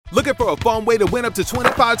for a fun way to win up to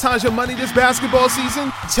 25 times your money this basketball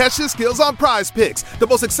season? Test your skills on Prize Picks, the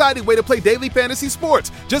most exciting way to play daily fantasy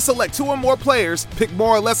sports. Just select 2 or more players, pick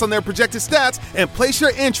more or less on their projected stats, and place your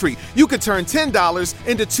entry. You could turn $10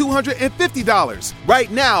 into $250. Right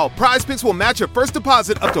now, Prize Picks will match your first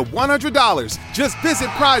deposit up to $100. Just visit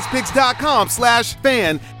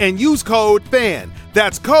prizepicks.com/fan and use code FAN.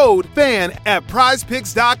 That's code FAN at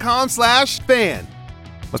prizepicks.com/fan.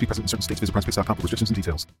 Must be present in certain states. Visit prizepicks.com for restrictions and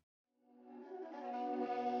details.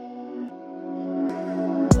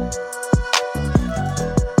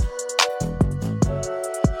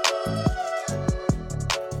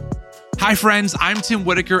 Hi friends, I'm Tim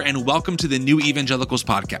Whitaker and welcome to the New Evangelicals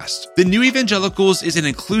podcast. The New Evangelicals is an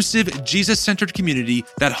inclusive, Jesus-centered community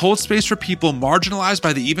that holds space for people marginalized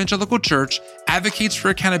by the evangelical church, advocates for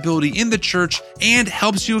accountability in the church, and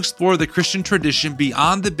helps you explore the Christian tradition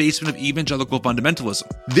beyond the basement of evangelical fundamentalism.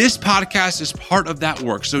 This podcast is part of that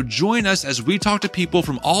work, so join us as we talk to people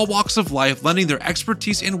from all walks of life, lending their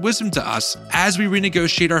expertise and wisdom to us as we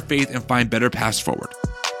renegotiate our faith and find better paths forward.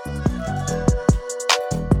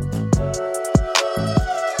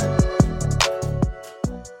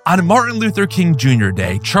 On Martin Luther King Jr.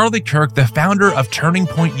 Day, Charlie Kirk, the founder of Turning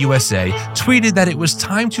Point USA, tweeted that it was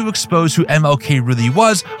time to expose who MLK really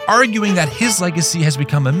was, arguing that his legacy has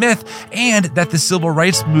become a myth and that the civil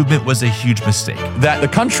rights movement was a huge mistake. That the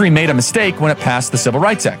country made a mistake when it passed the Civil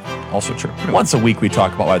Rights Act. Also true. Once a week we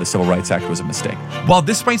talk about why the Civil Rights Act was a mistake. While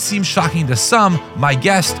this might seem shocking to some, my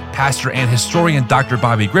guest, pastor and historian Dr.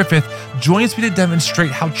 Bobby Griffith, joins me to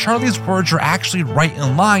demonstrate how Charlie's words are actually right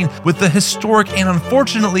in line with the historic and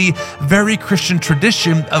unfortunately very Christian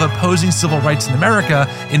tradition of opposing civil rights in America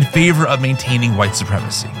in favor of maintaining white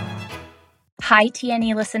supremacy. Hi,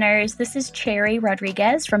 TNE listeners. This is Cherry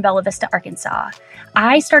Rodriguez from Bella Vista, Arkansas.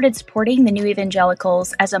 I started supporting the New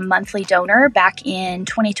Evangelicals as a monthly donor back in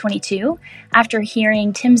 2022 after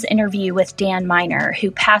hearing Tim's interview with Dan Miner,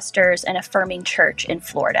 who pastors an affirming church in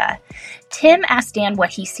Florida. Tim asked Dan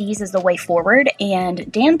what he sees as the way forward, and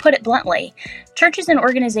Dan put it bluntly. Churches and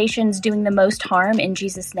organizations doing the most harm in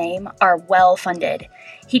Jesus' name are well funded.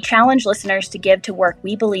 He challenged listeners to give to work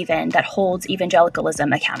we believe in that holds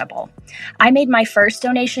evangelicalism accountable. I made my first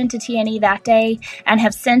donation to TNE that day and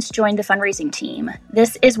have since joined the fundraising team.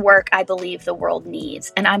 This is work I believe the world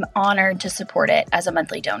needs, and I'm honored to support it as a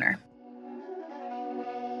monthly donor.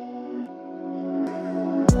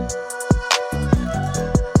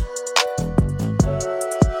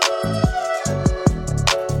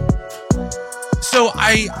 So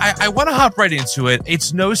I want to hop right into it.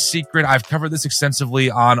 It's no secret, I've covered this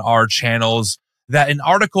extensively on our channels, that an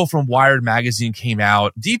article from Wired magazine came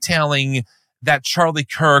out detailing that Charlie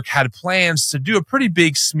Kirk had plans to do a pretty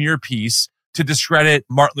big smear piece to discredit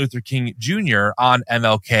Martin Luther King Jr. on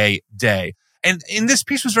MLK Day. And this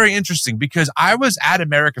piece was very interesting because I was at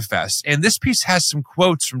America Fest, and this piece has some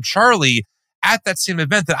quotes from Charlie at that same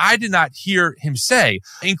event that I did not hear him say,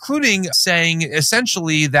 including saying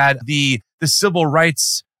essentially that the civil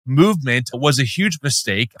rights movement was a huge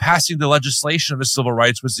mistake. Passing the legislation of the civil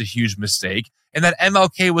rights was a huge mistake, and that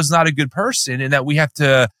MLK was not a good person, and that we have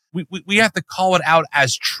to call it out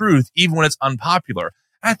as truth, even when it's unpopular.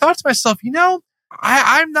 And I thought to myself,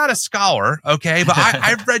 I'm not a scholar, okay, but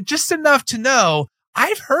I've read just enough to know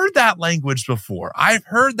I've heard that language before.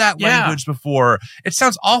 It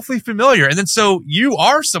sounds awfully familiar. And then so you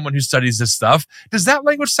are someone who studies this stuff. Does that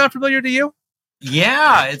language sound familiar to you?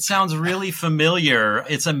 Yeah, it sounds really familiar.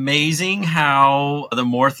 It's amazing how the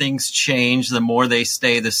more things change, the more they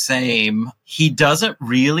stay the same. He doesn't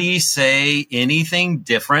really say anything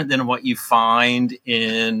different than what you find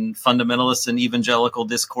in fundamentalist and evangelical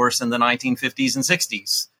discourse in the 1950s and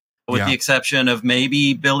 60s. With the exception of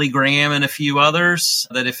maybe Billy Graham and a few others,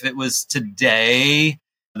 that if it was today,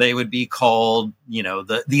 they would be called,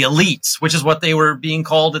 the elites, which is what they were being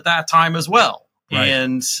called at that time as well. Right.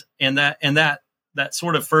 And that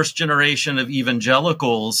sort of first generation of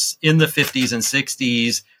evangelicals in the 50s and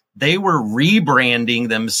 60s, they were rebranding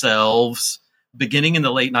themselves beginning in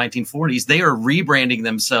the late 1940s. They are rebranding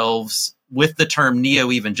themselves with the term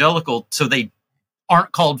neo-evangelical, so they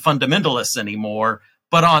aren't called fundamentalists anymore,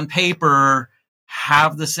 but on paper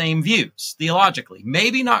have the same views theologically.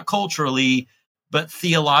 Maybe not culturally, but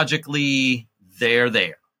theologically, they're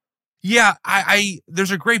there. Yeah,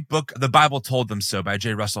 there's a great book, The Bible Told Them So by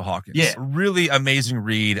J. Russell Hawkins. Yeah. Really amazing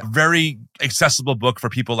read, very accessible book for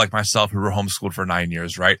people like myself who were homeschooled for 9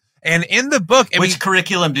 years, right? And in the book... Which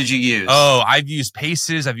curriculum did you use? Oh, I've used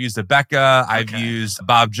Paces, I've used Abeka, I've used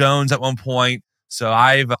Bob Jones at one point. So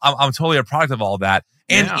I'm totally a product of all that.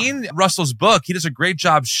 And in Russell's book, he does a great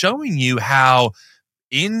job showing you how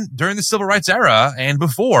during the civil rights era and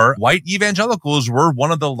before, white evangelicals were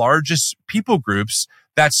one of the largest people groups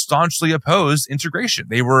that staunchly opposed integration.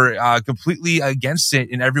 They were completely against it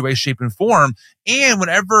in every way, shape, and form. And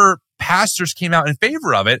whenever pastors came out in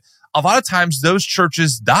favor of it, a lot of times those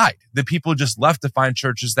churches died. The people just left to find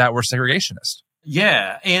churches that were segregationist.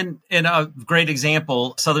 Yeah. And a great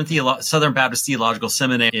example, Southern Baptist Theological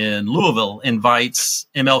Seminary in Louisville invites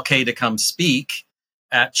MLK to come speak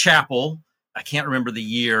at chapel. I can't remember the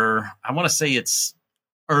year. I want to say it's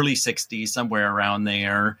early 60s, somewhere around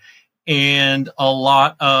there. And a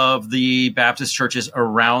lot of the Baptist churches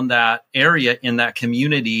around that area in that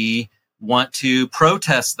community want to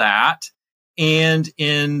protest that. And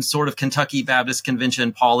in sort of Kentucky Baptist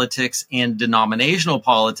Convention politics and denominational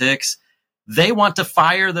politics, they want to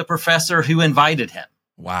fire the professor who invited him.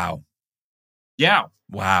 Wow. Yeah.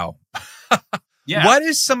 Wow. Yeah. What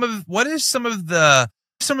is some of the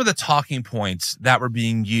talking points that were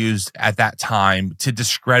being used at that time to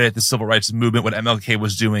discredit the civil rights movement, what MLK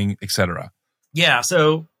was doing, et cetera? Yeah.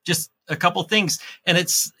 So just a couple things. And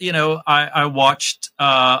it's, I watched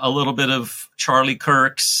a little bit of Charlie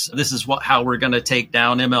Kirk's "This is how we're going to take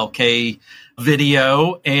down MLK"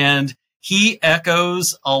 video. And he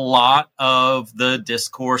echoes a lot of the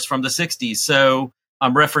discourse from the 60s. So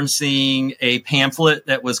I'm referencing a pamphlet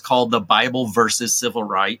that was called "The Bible versus Civil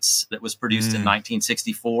Rights" that was produced in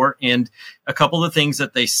 1964. And a couple of things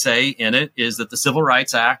that they say in it is that the Civil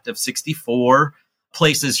Rights Act of 64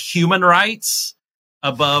 places human rights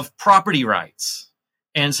above property rights.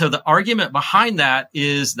 And so the argument behind that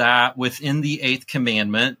is that within the 8th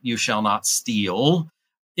commandment, "You shall not steal,"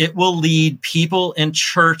 it will lead people in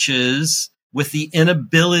churches with the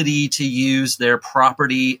inability to use their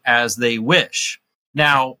property as they wish.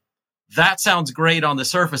 Now, that sounds great on the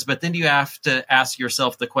surface, but then you have to ask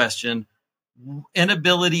yourself the question,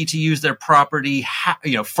 inability to use their property,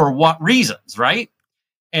 for what reasons, right?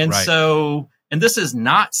 And Right. so, and this is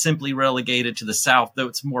not simply relegated to the South, though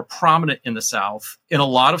it's more prominent in the South. In a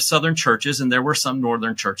lot of Southern churches, and there were some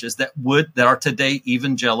Northern churches that are today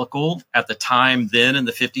evangelical, at the time then in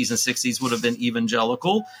the 50s and 60s would have been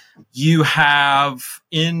evangelical. You have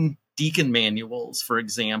in deacon manuals, for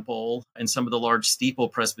example, in some of the large steeple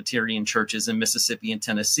Presbyterian churches in Mississippi and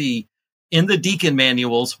Tennessee, in the deacon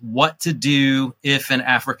manuals, what to do if an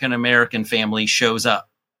African-American family shows up,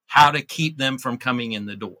 how to keep them from coming in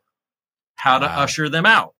the door, how to usher them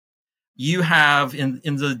out. You have in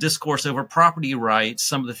the discourse over property rights,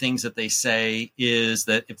 some of the things that they say is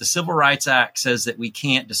that if the Civil Rights Act says that we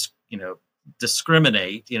can't,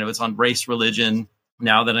 discriminate, it's on race, religion,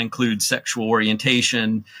 now that includes sexual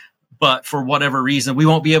orientation, but for whatever reason, we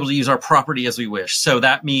won't be able to use our property as we wish. So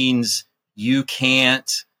that means you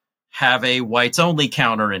can't have a whites only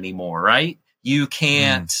counter anymore, right? You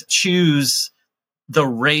can't choose the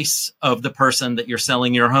race of the person that you're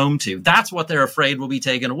selling your home to. That's what they're afraid will be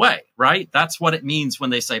taken away, right? That's what it means when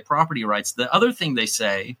they say property rights. The other thing they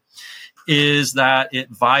say is that it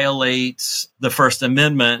violates the First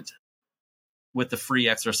Amendment with the free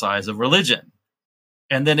exercise of religion.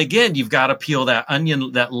 And then again, you've got to peel that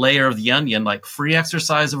onion, that layer of the onion, like free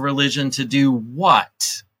exercise of religion to do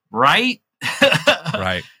what? Right?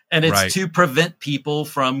 Right. And it's right. to prevent people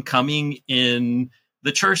from coming in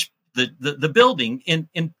the church, the building.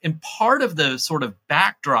 And part of the sort of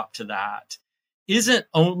backdrop to that isn't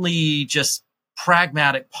only just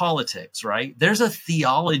pragmatic politics, right? There's a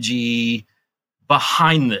theology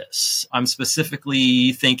behind this. I'm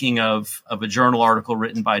specifically thinking of a journal article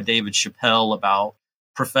written by David Chappelle about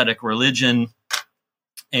prophetic religion.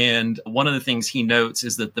 And one of the things he notes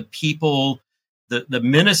is that the people, the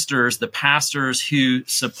ministers, the pastors who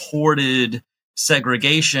supported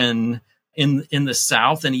segregation in the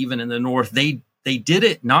South and even in the North, they did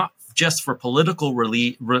it not just for political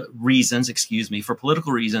reasons,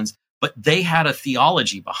 but they had a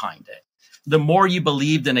theology behind it. The more you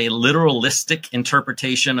believed in a literalistic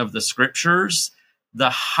interpretation of the scriptures, the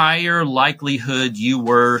higher likelihood you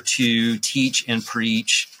were to teach and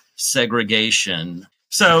preach segregation.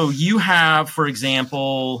 So you have, for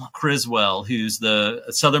example, Criswell, who's the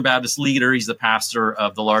Southern Baptist leader. He's the pastor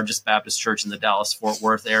of the largest Baptist church in the Dallas-Fort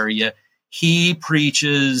Worth area. He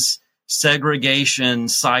preaches segregation,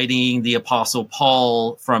 citing the Apostle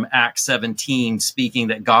Paul from Acts 17, speaking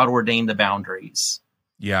that God ordained the boundaries.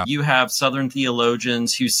 Yeah. You have Southern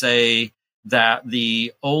theologians who say that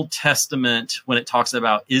the Old Testament, when it talks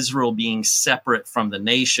about Israel being separate from the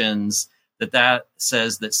nations, that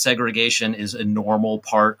says that segregation is a normal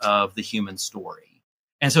part of the human story.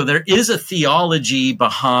 And so there is a theology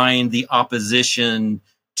behind the opposition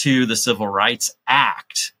to the Civil Rights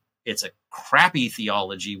Act. It's a crappy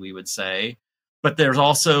theology, we would say, But there's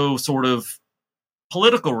also sort of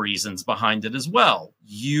political reasons behind it as well.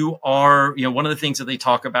 One of the things that they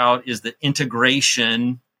talk about is that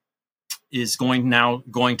integration is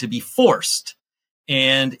going to be forced.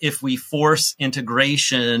 And if we force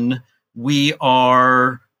integration, we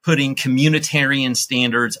are putting communitarian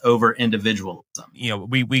standards over individualism.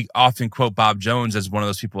 We often quote Bob Jones as one of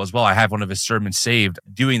those people as well. I have one of his sermons saved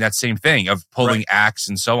doing that same thing of pulling Acts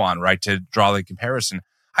and so on, right, to draw the comparison.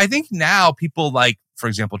 I think now people like, for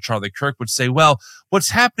example, Charlie Kirk would say, well, what's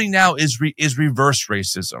happening now is reverse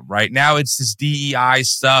racism, right? Now it's this DEI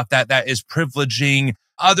stuff that is privileging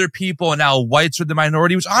other people, and now whites are the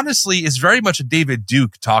minority, which honestly is very much a David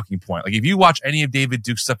Duke talking point. Like if you watch any of David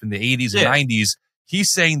Duke's stuff in the 80s and 90s,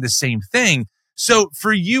 he's saying the same thing. So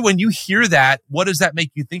for you, when you hear that, what does that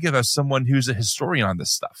make you think of as someone who's a historian on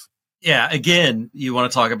this stuff? Yeah, again, you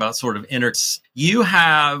want to talk about sort of you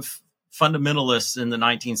have fundamentalists in the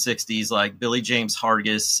 1960s like Billy James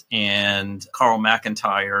Hargis and Carl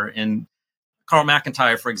McIntyre. And Carl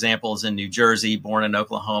McIntyre, for example, is in New Jersey, born in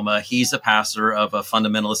Oklahoma. He's a pastor of a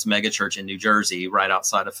fundamentalist megachurch in New Jersey, right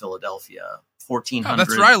outside of Philadelphia. 1400.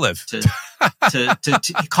 That's where I live. to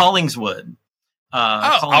Collingswood.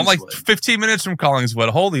 I'm like 15 minutes from Collingswood.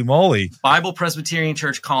 Holy moly. Bible Presbyterian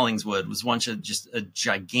Church Collingswood was once just a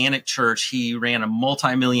gigantic church. He ran a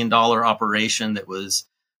multi-million-dollar operation that was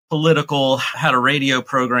political, had a radio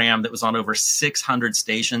program that was on over 600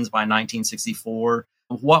 stations by 1964.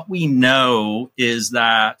 What we know is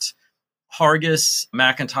that Hargis,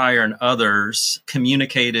 McIntyre, and others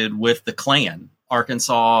communicated with the Klan,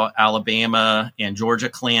 Arkansas, Alabama, and Georgia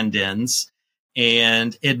Klan dens,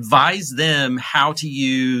 and advised them how to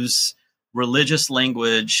use religious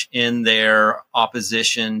language in their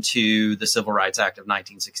opposition to the Civil Rights Act of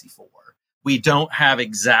 1964. We don't have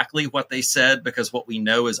exactly what they said because what we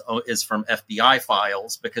know is from FBI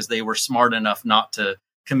files, because they were smart enough not to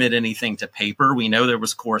commit anything to paper. We know there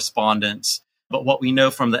was correspondence, but what we know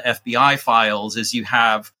from the FBI files is you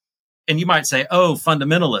have, and you might say, oh,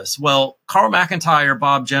 fundamentalists. Well, Carl McIntyre,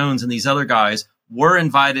 Bob Jones, and these other guys were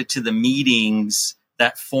invited to the meetings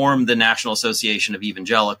that formed the National Association of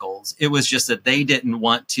Evangelicals. It was just that they didn't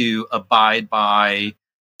want to abide by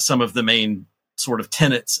some of the main sort of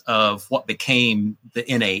tenets of what became the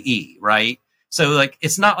NAE, right? So like,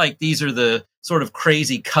 it's not like these are the sort of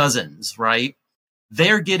crazy cousins, right?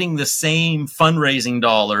 They're getting the same fundraising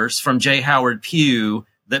dollars from J. Howard Pugh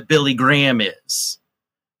that Billy Graham is.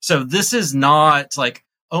 So this is not like,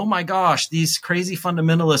 oh my gosh, these crazy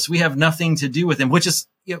fundamentalists, we have nothing to do with them, which is,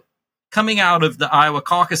 coming out of the Iowa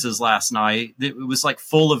caucuses last night, it was like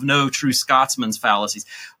full of no true Scotsman's fallacies.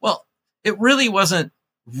 Well, it really wasn't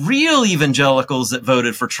real evangelicals that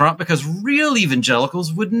voted for Trump, because real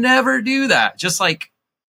evangelicals would never do that. Just like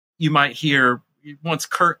you might hear once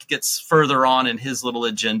Kirk gets further on in his little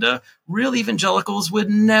agenda, real evangelicals would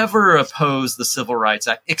never oppose the Civil Rights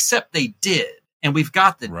Act, except they did. And we've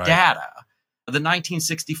got the data. The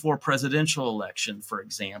 1964 presidential election, for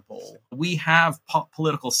example, we have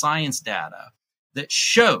political science data that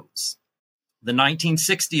shows the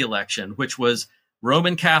 1960 election, which was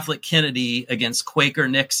Roman Catholic Kennedy against Quaker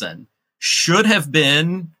Nixon, should have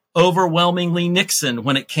been overwhelmingly Nixon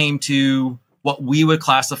when it came to what we would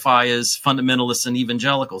classify as fundamentalists and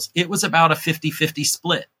evangelicals. It was about a 50-50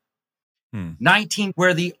 split. 19,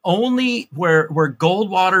 where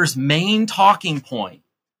Goldwater's main talking point,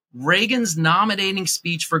 Reagan's nominating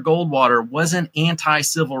speech for Goldwater, was an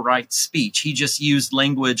anti-civil rights speech. He just used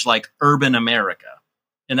language like urban America.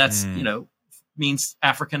 And that's, means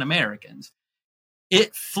African Americans.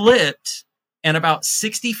 It flipped, and about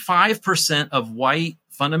 65% of white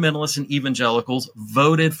fundamentalists and evangelicals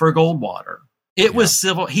voted for Goldwater. It was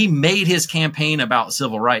civil. He made his campaign about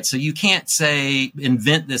civil rights. So you can't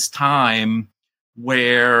invent this time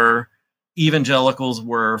where evangelicals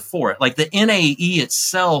were for it. Like the NAE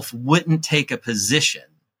itself wouldn't take a position.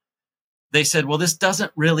 They said, well, this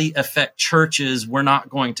doesn't really affect churches. We're not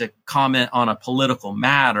going to comment on a political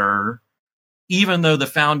matter, even though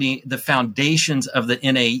the foundations of the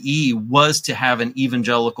NAE was to have an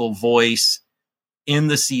evangelical voice in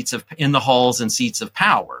the halls and seats of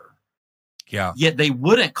power. Yeah. Yet they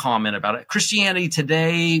wouldn't comment about it. Christianity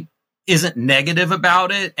Today isn't negative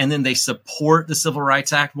about it, and then they support the Civil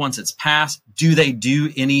Rights Act once it's passed. Do they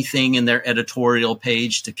do anything in their editorial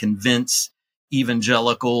page to convince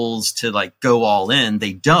evangelicals to go all in?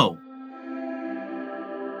 They don't.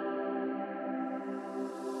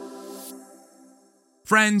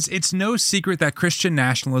 Friends, it's no secret that Christian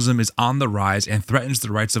nationalism is on the rise and threatens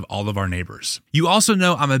the rights of all of our neighbors. You also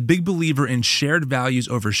know I'm a big believer in shared values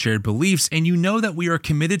over shared beliefs, and you know that we are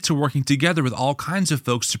committed to working together with all kinds of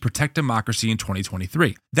folks to protect democracy in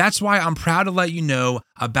 2023. That's why I'm proud to let you know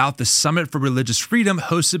about the Summit for Religious Freedom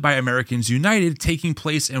hosted by Americans United taking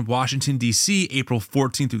place in Washington, D.C., April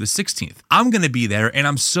 14th through the 16th. I'm going to be there, and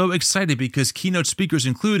I'm so excited because keynote speakers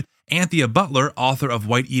include Anthea Butler, author of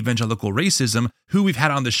White Evangelical Racism, who we've had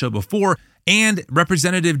on the show before, and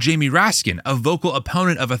Representative Jamie Raskin, a vocal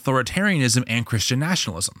opponent of authoritarianism and Christian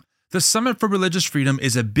nationalism. The Summit for Religious Freedom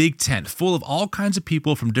is a big tent full of all kinds of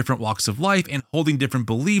people from different walks of life and holding different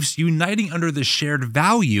beliefs, uniting under the shared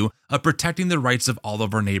value of protecting the rights of all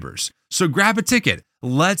of our neighbors. So grab a ticket.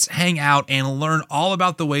 Let's hang out and learn all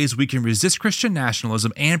about the ways we can resist Christian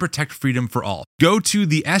nationalism and protect freedom for all. Go to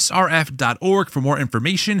thesrf.org for more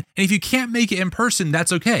information, and if you can't make it in person,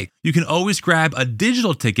 that's okay. You can always grab a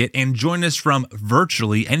digital ticket and join us from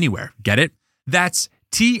virtually anywhere. Get it? That's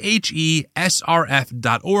thesrf.org,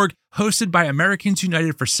 hosted by Americans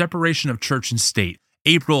United for Separation of Church and State,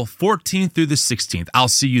 April 14th through the 16th. I'll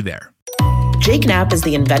see you there. Jake Knapp is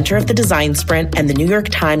the inventor of the design sprint and the New York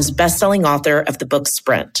Times bestselling author of the book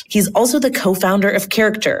Sprint. He's also the co-founder of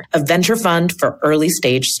Character, a venture fund for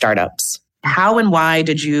early-stage startups. How and why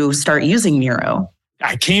did you start using Miro?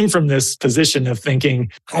 I came from this position of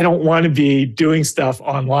thinking, I don't want to be doing stuff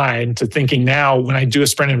online, to thinking now when I do a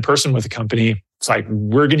sprint in person with a company, it's like,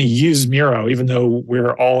 we're going to use Miro, even though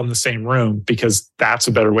we're all in the same room, because that's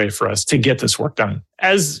a better way for us to get this work done.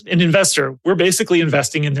 As an investor, we're basically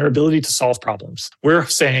investing in their ability to solve problems. We're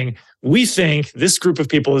saying, we think this group of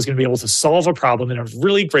people is going to be able to solve a problem in a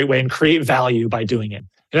really great way and create value by doing it.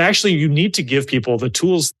 And actually, you need to give people the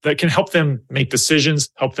tools that can help them make decisions,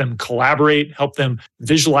 help them collaborate, help them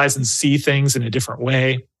visualize and see things in a different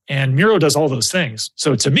way. And Miro does all those things.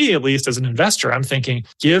 So to me, at least as an investor, I'm thinking,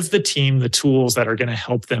 give the team the tools that are going to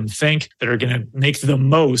help them think, that are going to make the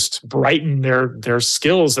most, brighten their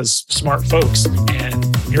skills as smart folks.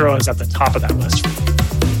 And Miro is at the top of that list for me.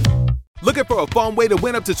 Looking for a fun way to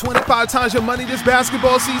win up to 25 times your money this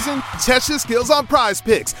basketball season? Test your skills on Prize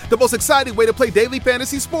Picks, the most exciting way to play daily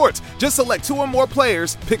fantasy sports. Just select 2 or more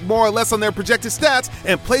players, pick more or less on their projected stats,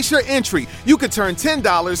 and place your entry. You could turn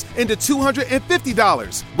 $10 into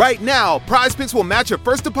 $250. Right now, Prize Picks will match your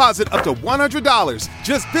first deposit up to $100.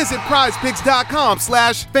 Just visit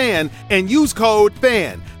prizepicks.com/fan and use code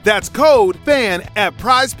FAN. That's code FAN at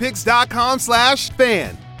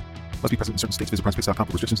prizepicks.com/fan. Must be present in certain states. Visit prizepicks.com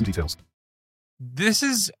for restrictions and details. This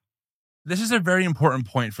is a very important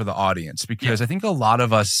point for the audience, because I think a lot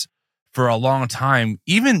of us for a long time,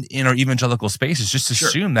 even in our evangelical spaces, just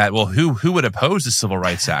assume that, well, who would oppose the Civil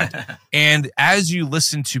Rights Act? And as you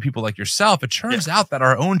listen to people like yourself, it turns out that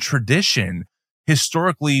our own tradition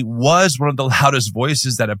historically was one of the loudest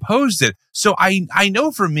voices that opposed it. So I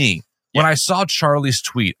know for me, when I saw Charlie's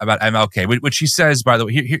tweet about MLK, which he says, by the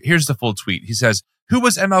way, here's the full tweet. He says, "Who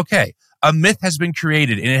was MLK? A myth has been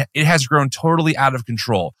created and it has grown totally out of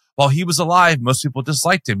control. While he was alive, most people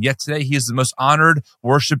disliked him. Yet today, he is the most honored,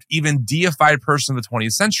 worshipped, even deified person of the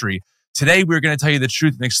 20th century. Today, we're going to tell you the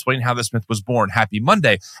truth and explain how this myth was born. Happy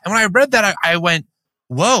Monday." And when I read that, I went,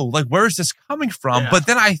 whoa, like, where is this coming from? But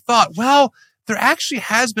then I thought, well, there actually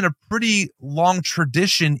has been a pretty long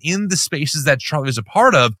tradition in the spaces that Charlie is a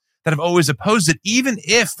part of that have always opposed it, even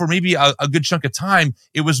if for maybe a good chunk of time,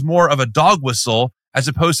 it was more of a dog whistle as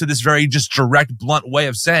opposed to this very just direct, blunt way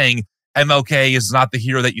of saying MLK is not the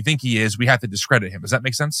hero that you think he is. We have to discredit him. Does that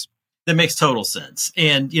make sense? That makes total sense.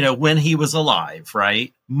 And, when he was alive,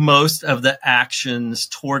 right, most of the actions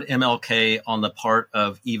toward MLK on the part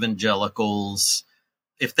of evangelicals,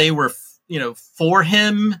 if they were, for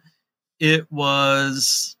him, it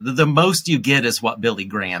was the most you get is what Billy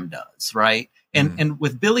Graham does, right? And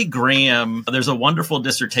with Billy Graham, there's a wonderful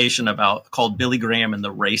dissertation called Billy Graham and the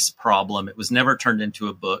Race Problem. It was never turned into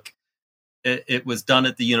a book. It was done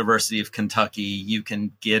at the University of Kentucky. You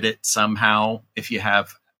can get it somehow if you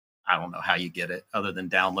have, I don't know how you get it other than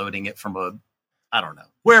downloading it from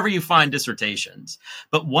wherever you find dissertations.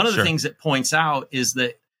 But one of the things it points out is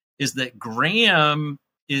that Graham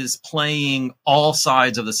is playing all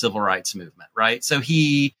sides of the civil rights movement, right? So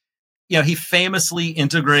he famously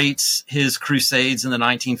integrates his crusades in the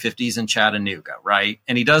 1950s in Chattanooga, right?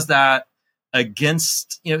 And he does that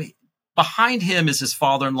against, behind him is his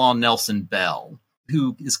father-in-law, Nelson Bell,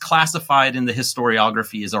 who is classified in the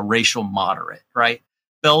historiography as a racial moderate, right?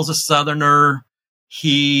 Bell's a Southerner.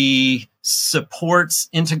 He supports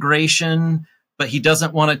integration, but he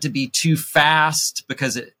doesn't want it to be too fast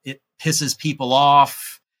because it pisses people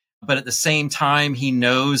off. But at the same time, he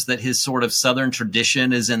knows that his sort of Southern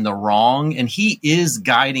tradition is in the wrong. And he is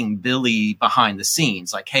guiding Billy behind the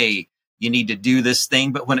scenes, like, hey, you need to do this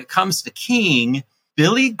thing. But when it comes to King,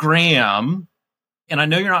 Billy Graham, and I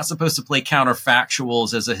know you're not supposed to play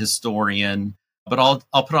counterfactuals as a historian, but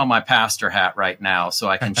I'll put on my pastor hat right now so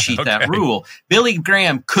I can cheat that rule. Billy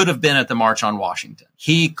Graham could have been at the March on Washington.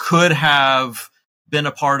 He could have been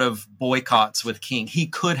a part of boycotts with King. He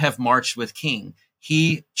could have marched with King.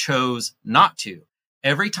 He chose not to.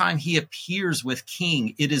 Every time he appears with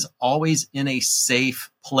King, it is always in a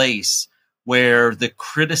safe place where the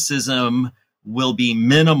criticism will be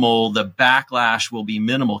minimal, the backlash will be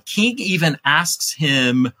minimal. King even asks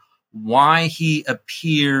him why he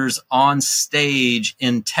appears on stage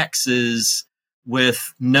in Texas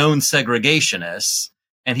with known segregationists.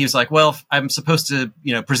 And he was like, well, I'm supposed to,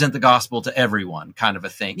 present the gospel to everyone, kind of a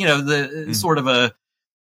thing. Sort of a,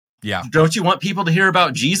 don't you want people to hear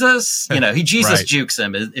about Jesus? Jesus jukes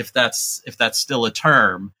him, if that's still a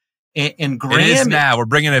term. And Graham, it is now. We're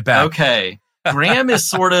bringing it back. Okay. Graham is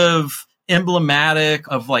sort of emblematic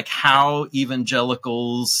of like how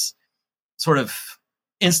evangelicals, sort of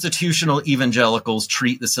institutional evangelicals,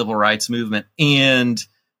 treat the civil rights movement, and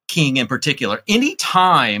King in particular.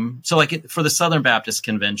 Anytime, so like for the Southern Baptist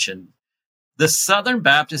Convention, this is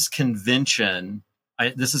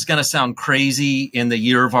going to sound crazy in the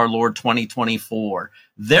year of our Lord 2024.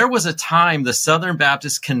 There was a time the Southern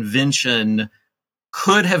Baptist Convention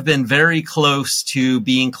could have been very close to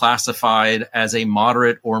being classified as a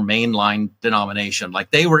moderate or mainline denomination.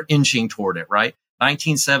 Like they were inching toward it, right?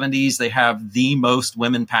 1970s, they have the most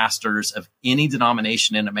women pastors of any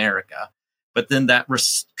denomination in America. But then that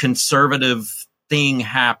conservative thing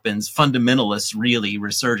happens, fundamentalist really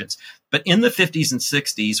resurgence. But in the 50s and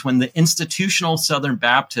 60s, when the institutional Southern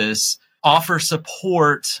Baptists offer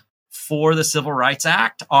support for the Civil Rights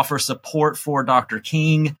Act, offer support for Dr.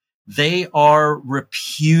 King, they are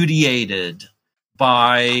repudiated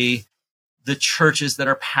by the churches that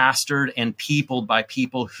are pastored and peopled by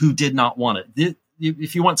people who did not want it.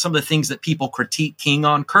 If you want some of the things that people critique King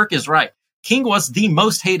on, Kirk is right. King was the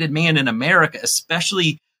most hated man in America,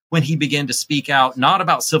 especially when he began to speak out, not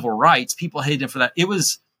about civil rights. People hated him for that. It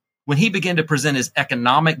was when he began to present his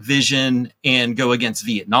economic vision and go against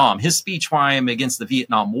Vietnam. His speech why I'm against the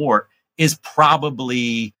Vietnam War is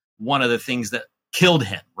probably one of the things that killed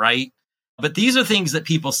him, right? But these are things that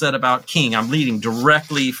people said about King. I'm reading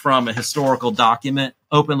directly from a historical document,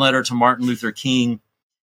 Open Letter to Martin Luther King.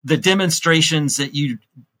 The demonstrations that you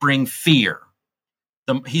bring fear.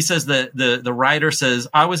 He says that the writer says,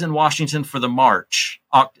 I was in Washington for the march,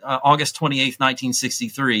 August 28th,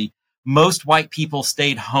 1963. Most white people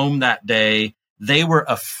stayed home that day. They were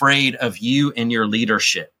afraid of you and your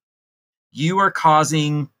leadership. You are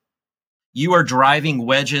driving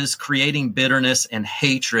wedges, creating bitterness and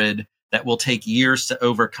hatred that will take years to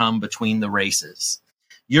overcome between the races.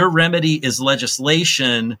 Your remedy is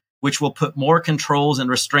legislation, which will put more controls and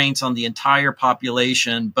restraints on the entire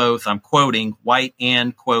population, both, I'm quoting, white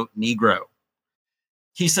and, quote, Negro.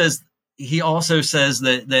 He also says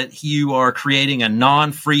that you are creating a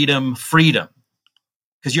non-freedom freedom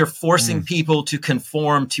because you're forcing people to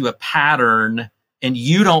conform to a pattern, and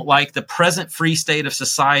you don't like the present free state of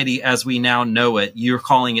society as we now know it. You're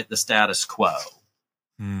calling it the status quo.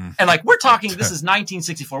 And like, we're talking, this is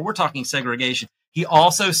 1964. We're talking segregation. He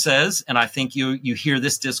also says, and I think you hear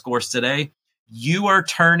this discourse today, you are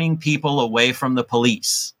turning people away from the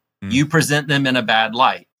police. You present them in a bad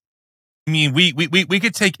light. I mean, we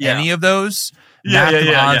could take any of those, map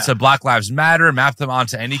them onto Black Lives Matter, map them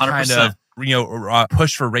onto any 100%. Kind of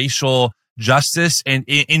push for racial justice, and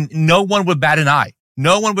no one would bat an eye.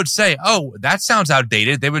 No one would say, oh, that sounds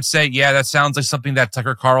outdated. They would say, yeah, that sounds like something that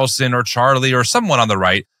Tucker Carlson or Charlie or someone on the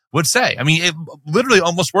right would say. I mean, it literally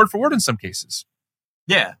almost word for word in some cases.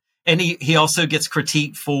 Yeah. And he also gets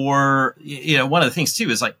critiqued for, one of the things too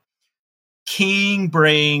is like King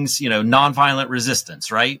brings, nonviolent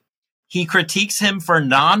resistance, right? He critiques him for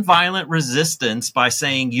nonviolent resistance by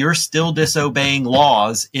saying you're still disobeying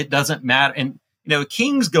laws. It doesn't matter. And,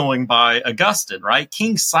 King's going by Augustine, right?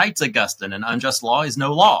 King cites Augustine, and unjust law is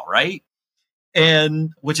no law, right?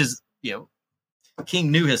 And which is,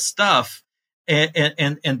 King knew his stuff.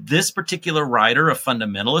 And this particular writer, a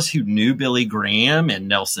fundamentalist who knew Billy Graham and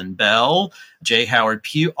Nelson Bell, J. Howard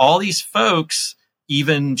Pugh, all these folks,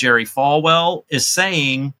 even Jerry Falwell, is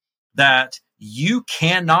saying that you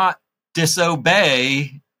cannot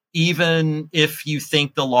disobey even if you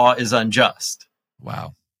think the law is unjust.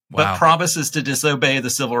 Wow. But promises to disobey the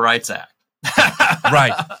Civil Rights Act.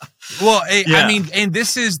 Right. Well, I mean, and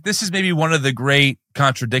this is maybe one of the great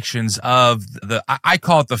contradictions of I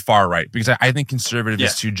call it the far right, because I think conservative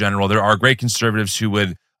is too general. There are great conservatives who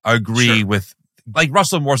would agree with, like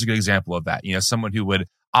Russell Moore's a good example of that, someone who would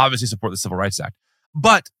obviously support the Civil Rights Act.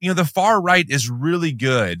 But, the far right is really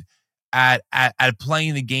good at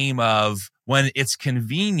playing the game of, when it's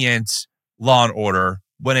convenient, law and order.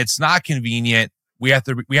 When it's not convenient, we have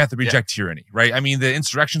to reject tyranny, right? I mean, the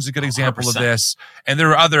insurrection's a good example 100%. Of this. And there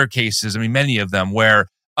are other cases, many of them, where,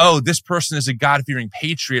 this person is a God-fearing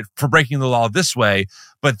patriot for breaking the law this way,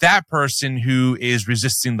 but that person who is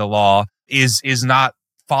resisting the law is not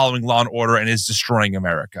following law and order and is destroying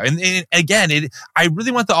America. And again, I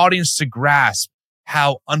really want the audience to grasp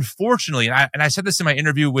how, unfortunately, and I said this in my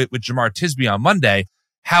interview with Jamar Tisby on Monday,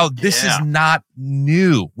 how this is not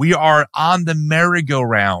new. We are on the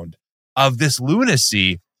merry-go-round of this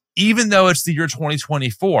lunacy, even though it's the year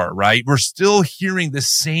 2024, right? We're still hearing the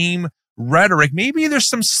same rhetoric. Maybe there's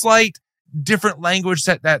some slight different language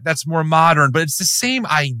that's more modern, but it's the same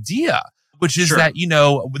idea, which is that,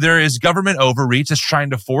 there is government overreach that's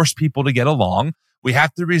trying to force people to get along. We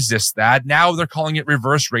have to resist that. Now they're calling it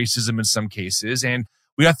reverse racism in some cases, and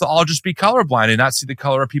we have to all just be colorblind and not see the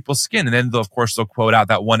color of people's skin. And then, they'll quote out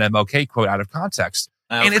that one MLK quote out of context.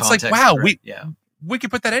 And it's like, wow, we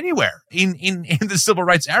could put that anywhere in the civil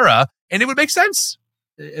rights era, and it would make sense.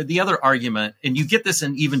 The other argument, and you get this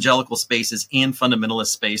in evangelical spaces and fundamentalist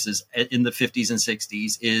spaces in the 50s and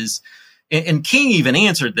 60s, is, and King even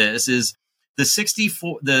answered this, is the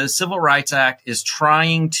Civil Rights Act is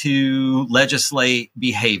trying to legislate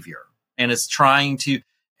behavior, and it's trying to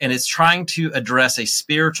address a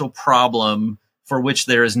spiritual problem for which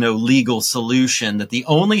there is no legal solution, that the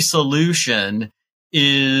only solution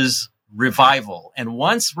is revival. And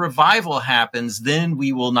once revival happens, then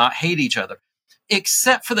we will not hate each other.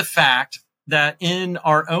 Except for the fact that in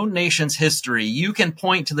our own nation's history, you can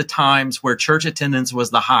point to the times where church attendance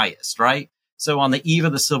was the highest, right? So on the eve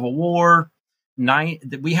of the Civil War,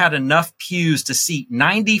 we had enough pews to seat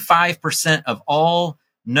 95% of all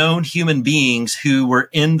known human beings who were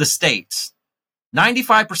in the States.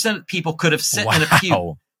 95% of people could have sat in a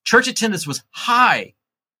pew. Church attendance was high.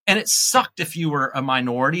 And it sucked if you were a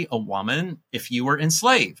minority, a woman, if you were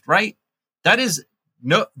enslaved, right?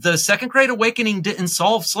 The Second Great Awakening didn't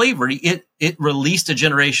solve slavery. It released a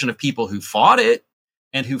generation of people who fought it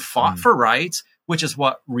and who fought for rights, which is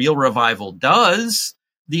what real revival does.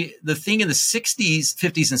 The thing in the 60s,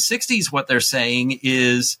 50s and 60s, what they're saying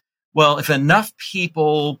is, well, if enough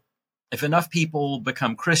people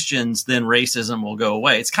become Christians, then racism will go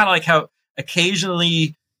away. It's kind of like how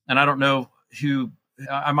occasionally, and I don't know who,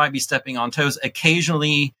 I might be stepping on toes,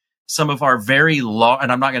 occasionally some of our very large,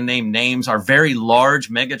 and I'm not going to name names, our very large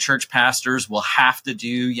mega church pastors will have to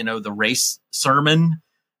do, the race sermon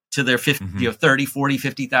to their 30, 40,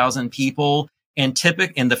 50,000 people. And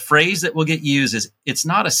the phrase that will get used is, it's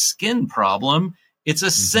not a skin problem, it's a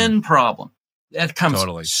sin problem. That comes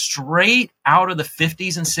straight out of the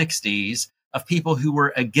 50s and 60s of people who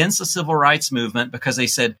were against the civil rights movement, because they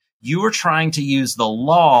said, you are trying to use the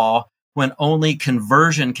law when only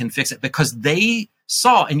conversion can fix it, because they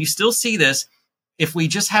saw, and you still see this, if we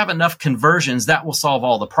just have enough conversions, that will solve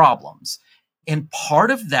all the problems. And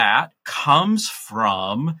part of that comes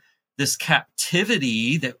from this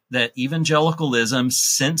captivity that evangelicalism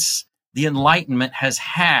since the Enlightenment has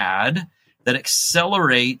had, that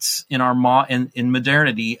accelerates in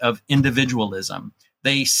modernity of individualism.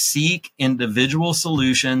 They seek individual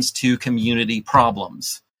solutions to community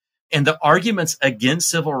problems. And the arguments against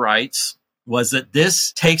civil rights was that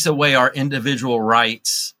this takes away our individual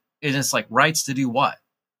rights. And it's like, rights to do what?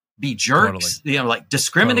 Be jerks,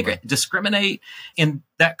 discriminate. And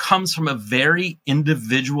that comes from a very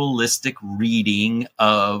individualistic reading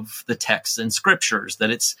of the texts and scriptures, that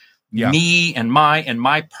it's me and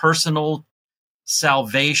my personal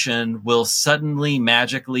salvation will suddenly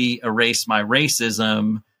magically erase my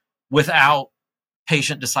racism without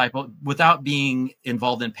being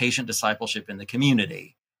involved in patient discipleship in the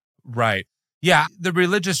community. Right. Yeah. The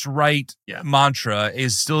religious right mantra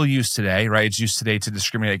is still used today, right? It's used today to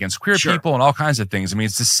discriminate against queer people and all kinds of things. I mean,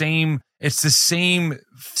 it's the same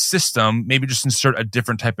system, maybe just insert a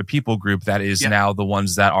different type of people group that is now the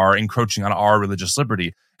ones that are encroaching on our religious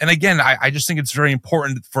liberty. And again, I just think it's very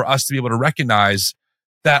important for us to be able to recognize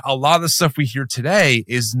that a lot of the stuff we hear today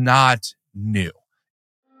is not new.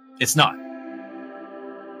 It's not.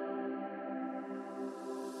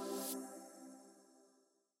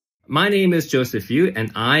 My name is Joseph Yu,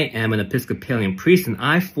 and I am an Episcopalian priest, and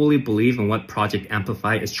I fully believe in what Project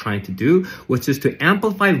Amplify is trying to do, which is to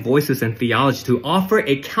amplify voices and theology, to offer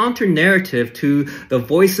a counter-narrative to the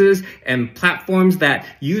voices and platforms that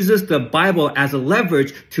uses the Bible as a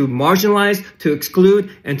leverage to marginalize, to exclude,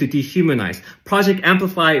 and to dehumanize. Project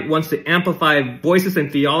Amplify wants to amplify voices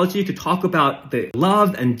and theology to talk about the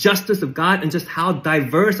love and justice of God and just how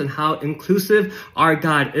diverse and how inclusive our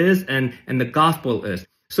God is and the gospel is.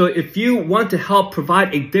 So if you want to help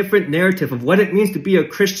provide a different narrative of what it means to be a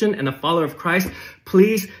Christian and a follower of Christ,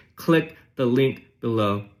 please click the link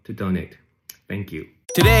below to donate. Thank you.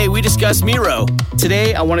 Today, we discuss Miro.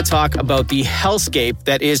 Today, I want to talk about the hellscape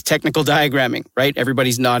that is technical diagramming, right?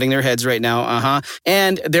 Everybody's nodding their heads right now,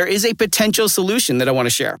 And there is a potential solution that I want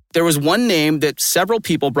to share. There was one name that several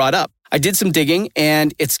people brought up. I did some digging,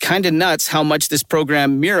 and it's kind of nuts how much this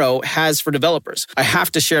program Miro has for developers. I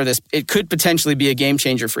have to share this. It could potentially be a game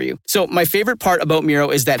changer for you. So my favorite part about Miro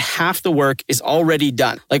is that half the work is already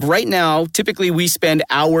done. Like right now, typically we spend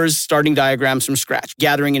hours starting diagrams from scratch,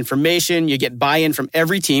 gathering information. You get buy-in from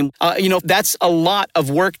every team. That's a lot of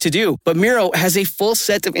work to do. But Miro has a full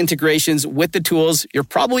set of integrations with the tools you're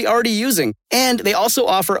probably already using. And they also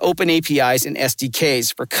offer open APIs and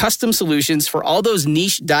SDKs for custom solutions for all those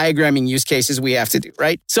niche diagramming use cases we have to do,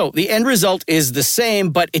 right? So the end result is the same,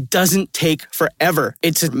 but it doesn't take forever.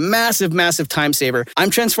 It's a massive, massive time saver. I'm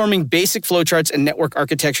transforming basic flowcharts and network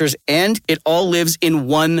architectures, and it all lives in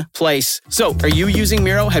one place. So are you using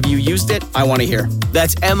Miro? Have you used it? I want to hear.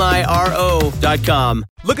 That's MIRO.com.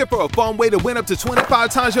 Looking for a fun way to win up to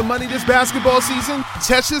 25 times your money this basketball season?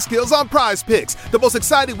 Test your skills on Prize Picks, the most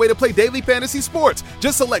exciting way to play daily fantasy sports.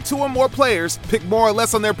 Just select 2 or more players, pick more or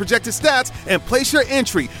less on their projected stats, and place your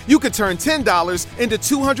entry. You can turn $10 into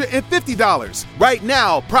 $250. Right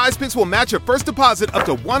now, Prize Picks will match your first deposit up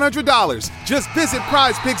to $100. Just visit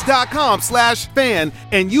prizepicks.com/fan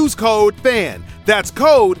and use code FAN. That's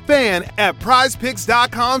code FAN at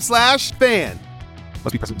prizepicks.com/fan.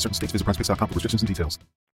 Must be present in certain states. Visit prizepicks.com for restrictions and details.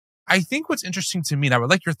 I think what's interesting to me, and I would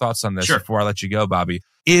like your thoughts on this Sure. before I let you go, Bobby,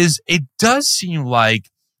 is it does seem like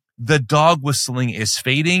the dog whistling is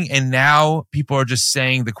fading, and now people are just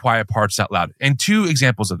saying the quiet parts out loud. And 2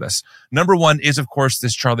 examples of this. Number 1 is, of course,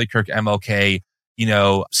 this Charlie Kirk MLK,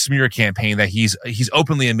 smear campaign that he's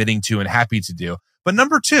openly admitting to and happy to do. But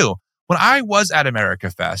number 2, when I was at America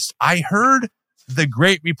Fest, I heard the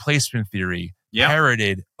Great Replacement Theory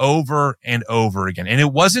parroted over and over again. And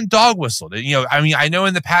it wasn't dog whistled. I know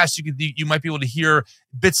in the past you might be able to hear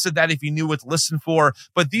bits of that if you knew what to listen for,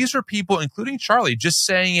 but these are people, including Charlie, just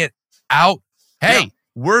saying it out. Hey,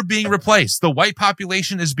 we're being replaced. The white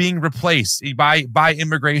population is being replaced by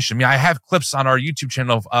immigration. I have clips on our YouTube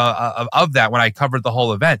channel of that when I covered the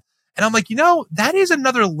whole event. And I'm like, that is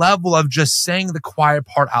another level of just saying the quiet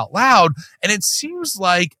part out loud. And it seems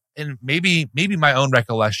like, and maybe my own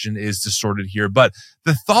recollection is distorted here, but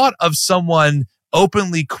the thought of someone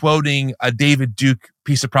openly quoting a David Duke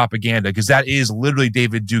piece of propaganda, because that is literally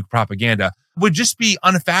David Duke propaganda, would just be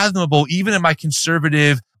unfathomable even in my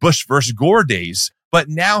conservative Bush versus Gore days. But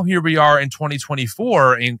now here we are in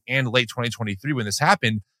 2024 and late 2023 when this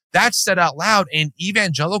happened. That's said out loud, and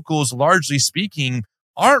evangelicals, largely speaking,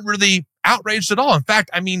 aren't really outraged at all. In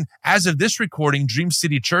fact, as of this recording, Dream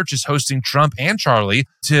City Church is hosting Trump and Charlie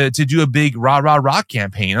to do a big rah, rah, rah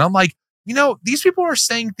campaign. And I'm like, these people are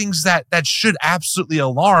saying things that should absolutely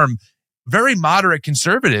alarm very moderate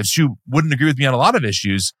conservatives who wouldn't agree with me on a lot of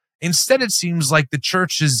issues. Instead, it seems like the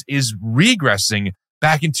church is regressing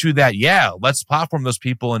back into that, let's platform those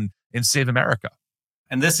people and save America.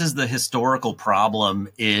 And this is the historical problem,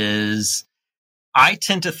 is I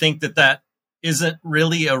tend to think that isn't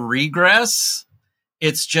really a regress.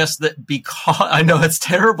 It's just that because I know it's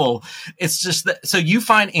terrible. It's just that, so you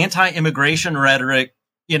find anti-immigration rhetoric,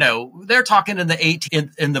 they're talking in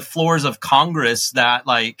the floors of Congress that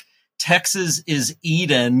like Texas is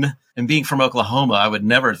Eden, and being from Oklahoma, I would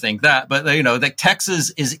never think that, but that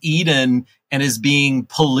Texas is Eden and is being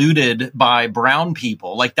polluted by brown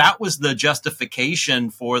people. Like that was the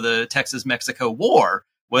justification for the Texas-Mexico War,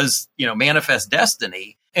 was, manifest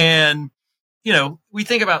destiny. And we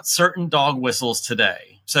think about certain dog whistles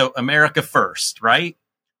today. So America First, right?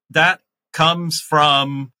 That comes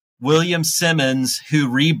from William Simmons, who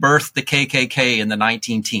rebirthed the KKK in the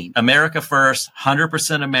 1910s. America First,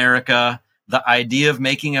 100% America, the idea of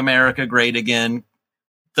making America great again.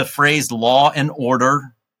 The phrase law and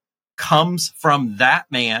order comes from that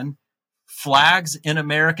man. Flags in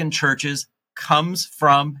American churches comes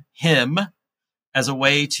from him, as a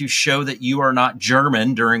way to show that you are not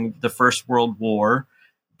German during the First World War.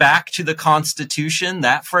 Back to the Constitution,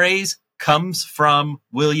 that phrase comes from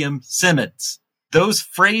William Simmons. Those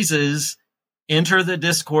phrases enter the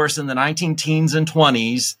discourse in the 19-teens and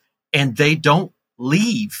 20s, and they don't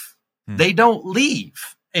leave. They don't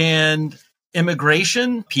leave. And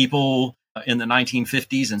immigration, people in the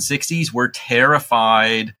 1950s and 60s were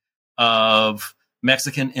terrified of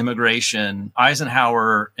Mexican immigration.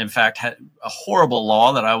 Eisenhower, in fact, had a horrible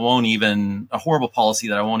law that a horrible policy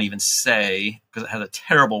that I won't even say because it has a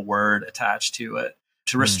terrible word attached to it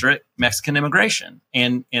to restrict Mexican immigration.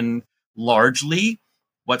 And largely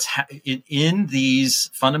in these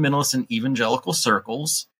fundamentalist and evangelical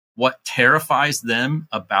circles, what terrifies them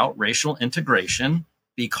about racial integration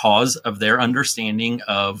because of their understanding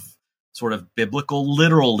of sort of biblical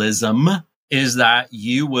literalism is that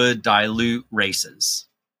you would dilute races.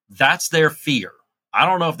 That's their fear. I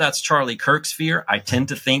don't know if that's Charlie Kirk's fear. I tend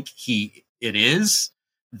to think it is.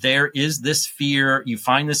 There is this fear. You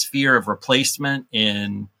find this fear of replacement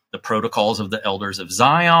in the protocols of the elders of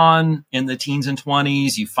Zion in the teens and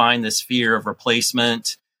 20s. You find this fear of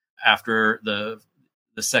replacement after the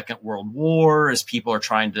Second World War as people are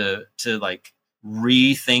trying to like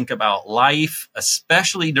rethink about life,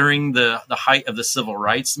 especially during the height of the civil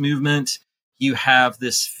rights movement. You have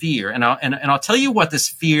this fear, and I'll tell you what this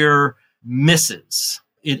fear misses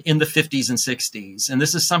in the 50s and 60s. And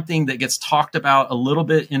this is something that gets talked about a little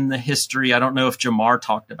bit in the history. I don't know if Jamar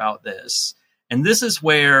talked about this. And this is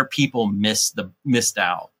where people missed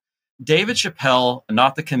out. David Chappelle,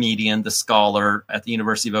 not the comedian, the scholar at the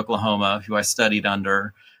University of Oklahoma, who I studied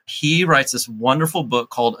under, he writes this wonderful book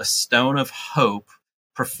called A Stone of Hope,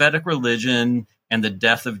 Prophetic Religion and the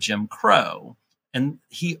Death of Jim Crow. And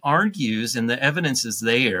he argues, and the evidence is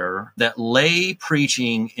there, that lay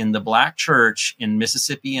preaching in the Black church in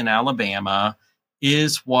Mississippi and Alabama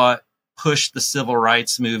is what pushed the civil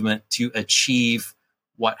rights movement to achieve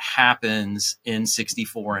what happens in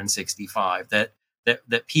 64 and 65.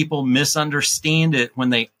 That people misunderstand it when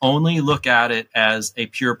they only look at it as a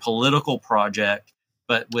pure political project.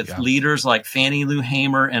 But with leaders like Fannie Lou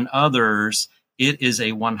Hamer and others, it is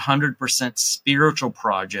a 100% spiritual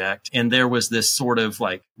project. And there was this sort of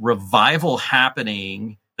like revival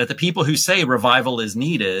happening that the people who say revival is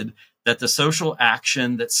needed, that the social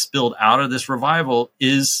action that spilled out of this revival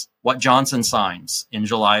is what Johnson signs in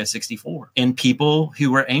July of 64. And people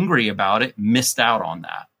who were angry about it missed out on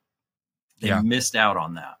that. They missed out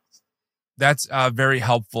on that. That's very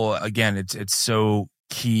helpful. Again, it's so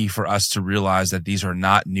key for us to realize that these are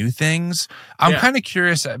not new things. I'm kind of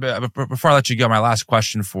curious, before I let you go, my last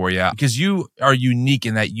question for you, because you are unique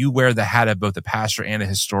in that you wear the hat of both a pastor and a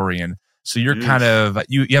historian. So you're kind of,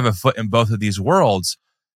 you have a foot in both of these worlds.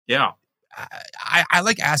 Yeah. I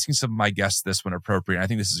like asking some of my guests this when appropriate. I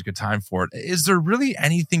think this is a good time for it. Is there really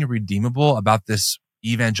anything redeemable about this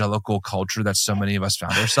evangelical culture that so many of us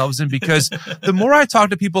found ourselves in? Because the more I talk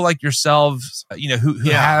to people like yourselves, who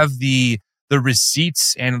have the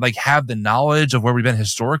receipts and like have the knowledge of where we've been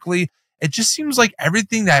historically, it just seems like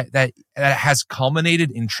everything that has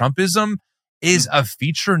culminated in Trumpism is a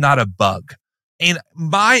feature, not a bug. And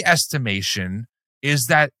my estimation is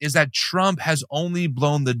that Trump has only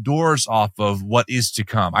blown the doors off of what is to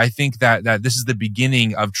come. I think that this is the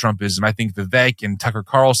beginning of Trumpism. I think Vivek and Tucker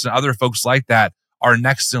Carlson, other folks like that, are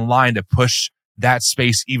next in line to push that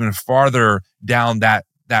space even farther down that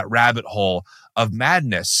rabbit hole of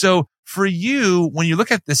madness. So for you, when you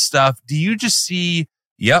look at this stuff, do you just see,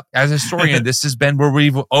 as a historian, this has been where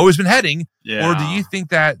we've always been heading? Yeah. Or do you think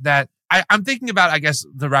that I'm thinking about, I guess,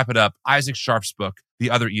 to wrap it up, Isaac Sharp's book,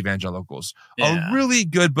 The Other Evangelicals, a really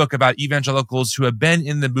good book about evangelicals who have been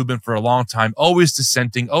in the movement for a long time, always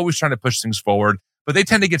dissenting, always trying to push things forward, but they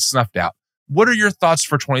tend to get snuffed out. What are your thoughts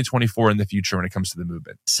for 2024 in the future when it comes to the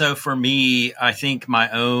movement? So for me, I think my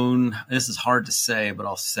own, this is hard to say, but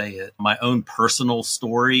I'll say it, my own personal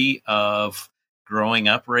story of growing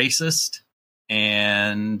up racist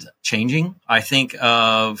and changing. I think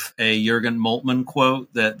of a Jürgen Moltmann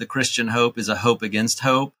quote that the Christian hope is a hope against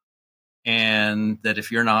hope. And that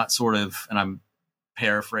if you're not sort of, and I'm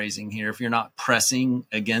paraphrasing here, if you're not pressing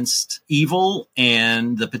against evil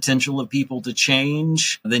and the potential of people to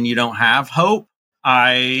change, then you don't have hope.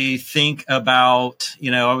 I think about,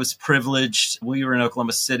 I was privileged. We were in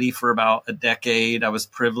Oklahoma City for about a decade. I was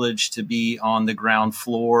privileged to be on the ground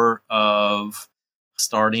floor of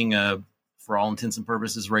starting a, for all intents and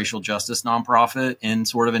purposes, racial justice nonprofit in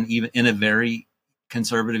sort of in a very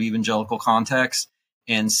conservative evangelical context,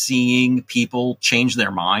 and seeing people change their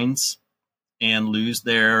minds and lose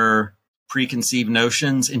their preconceived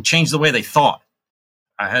notions and change the way they thought.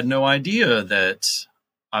 I had no idea that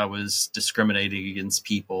I was discriminating against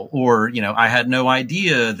people, or, I had no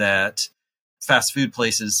idea that fast food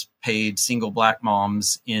places paid single black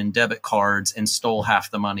moms in debit cards and stole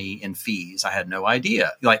half the money in fees. I had no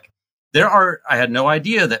idea. I had no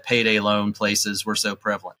idea that payday loan places were so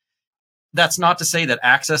prevalent. That's not to say that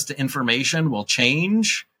access to information will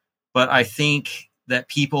change, but I think that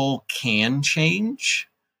people can change.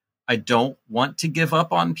 I don't want to give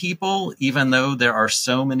up on people, even though there are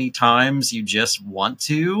so many times you just want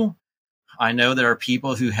to. I know there are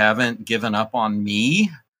people who haven't given up on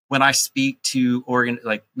me. When I speak to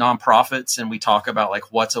nonprofits and we talk about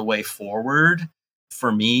what's a way forward,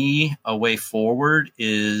 for me, a way forward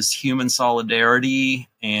is human solidarity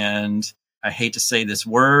and, I hate to say this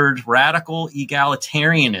word, radical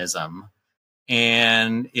egalitarianism.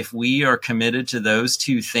 And if we are committed to those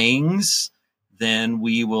two things, then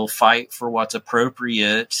we will fight for what's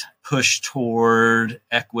appropriate, push toward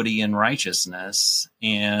equity and righteousness.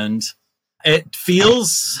 And it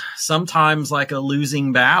feels sometimes like a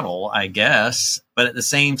losing battle, I guess. But at the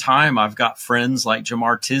same time, I've got friends like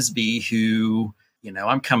Jamar Tisby who,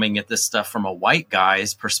 I'm coming at this stuff from a white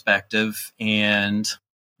guy's perspective, and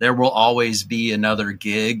there will always be another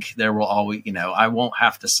gig. There will always, I won't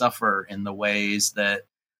have to suffer in the ways that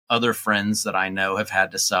other friends that I know have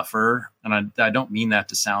had to suffer. And I don't mean that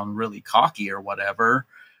to sound really cocky or whatever,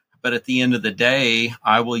 but at the end of the day,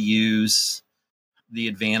 I will use the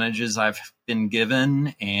advantages I've been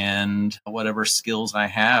given and whatever skills I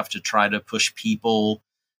have to try to push people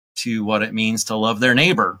to what it means to love their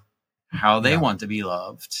neighbor, how they want to be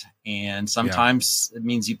loved. And sometimes it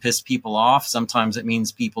means you piss people off. Sometimes it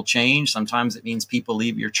means people change. Sometimes it means people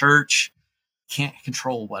leave your church. Can't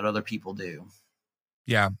control what other people do.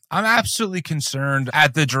 Yeah, I'm absolutely concerned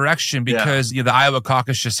at the direction because the Iowa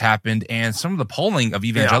caucus just happened, and some of the polling of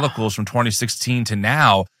evangelicals from 2016 to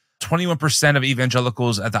now, 21% of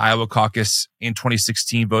evangelicals at the Iowa caucus in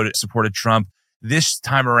 2016 supported Trump. This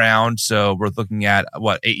time around, so we're looking at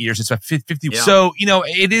 8 years, it's about 50. Yeah. So,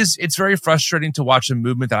 it's very frustrating to watch a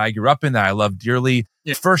movement that I grew up in, that I love dearly,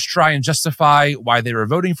 first try and justify why they were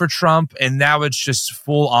voting for Trump. And now it's just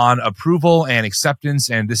full on approval and acceptance.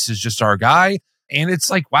 And this is just our guy. And it's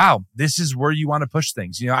like, wow, this is where you want to push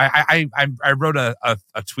things. I wrote a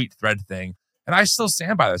tweet thread thing, and I still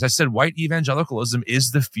stand by this. I said, white evangelicalism is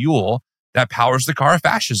the fuel that powers the car of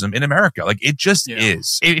fascism in America. It just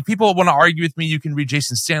is. If people want to argue with me, you can read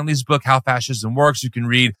Jason Stanley's book, How Fascism Works. You can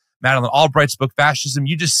read Madeleine Albright's book, Fascism.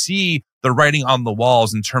 You just see the writing on the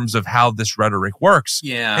walls in terms of how this rhetoric works.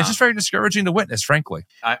 Yeah. It's just very discouraging to witness, frankly.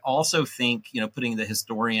 I also think, putting the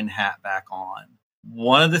historian hat back on,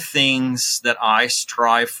 one of the things that I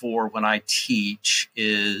strive for when I teach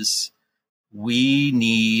is we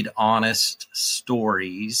need honest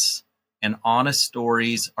stories. And honest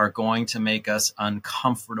stories are going to make us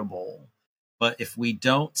uncomfortable. But if we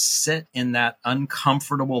don't sit in that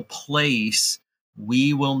uncomfortable place,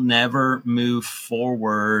 we will never move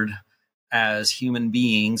forward as human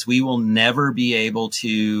beings. We will never be able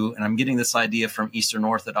to, and I'm getting this idea from Eastern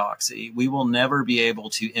Orthodoxy, we will never be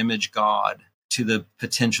able to image God to the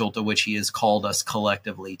potential to which he has called us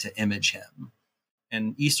collectively to image him.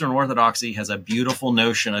 And Eastern Orthodoxy has a beautiful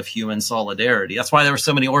notion of human solidarity. That's why there were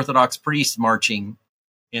so many Orthodox priests marching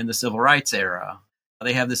in the civil rights era.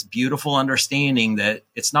 They have this beautiful understanding that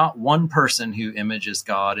it's not one person who images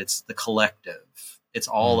God, it's the collective. It's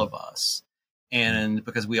all of us. And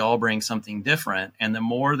because we all bring something different. And the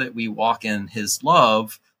more that we walk in his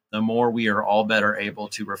love, the more we are all better able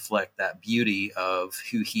to reflect that beauty of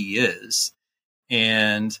who he is.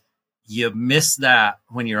 And you miss that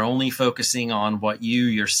when you're only focusing on what you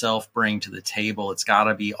yourself bring to the table. It's got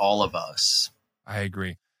to be all of us. I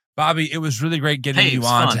agree. Bobby, it was really great getting you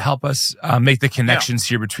on to help us make the connections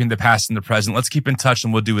here between the past and the present. Let's keep in touch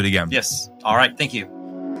and we'll do it again. Yes. All right. Thank you.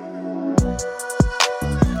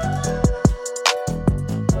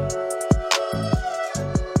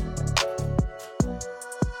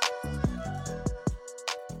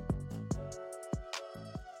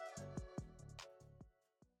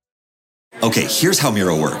 Okay, here's how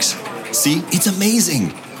Miro works. See, it's amazing.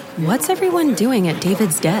 What's everyone doing at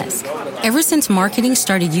David's desk? Ever since marketing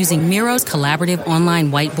started using Miro's collaborative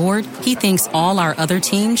online whiteboard, he thinks all our other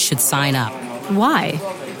teams should sign up. Why?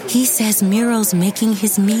 He says Miro's making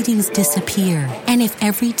his meetings disappear. And if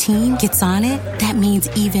every team gets on it, that means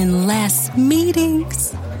even less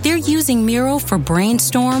meetings. They're using Miro for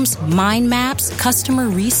brainstorms, mind maps, customer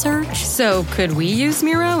research. So could we use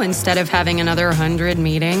Miro instead of having another 100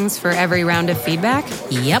 meetings for every round of feedback?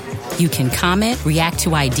 Yep. You can comment, react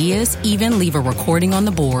to ideas, even leave a recording on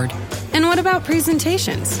the board. And what about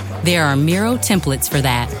presentations? There are Miro templates for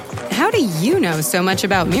that. How do you know so much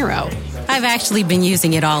about Miro? I've actually been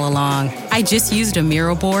using it all along. I just used a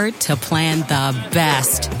Miro board to plan the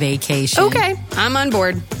best vacation. Okay, I'm on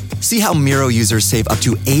board. See how Miro users save up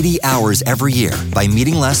to 80 hours every year by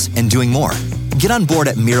meeting less and doing more. Get on board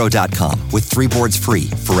at Miro.com with 3 boards free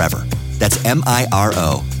forever. That's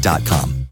MIRO.com.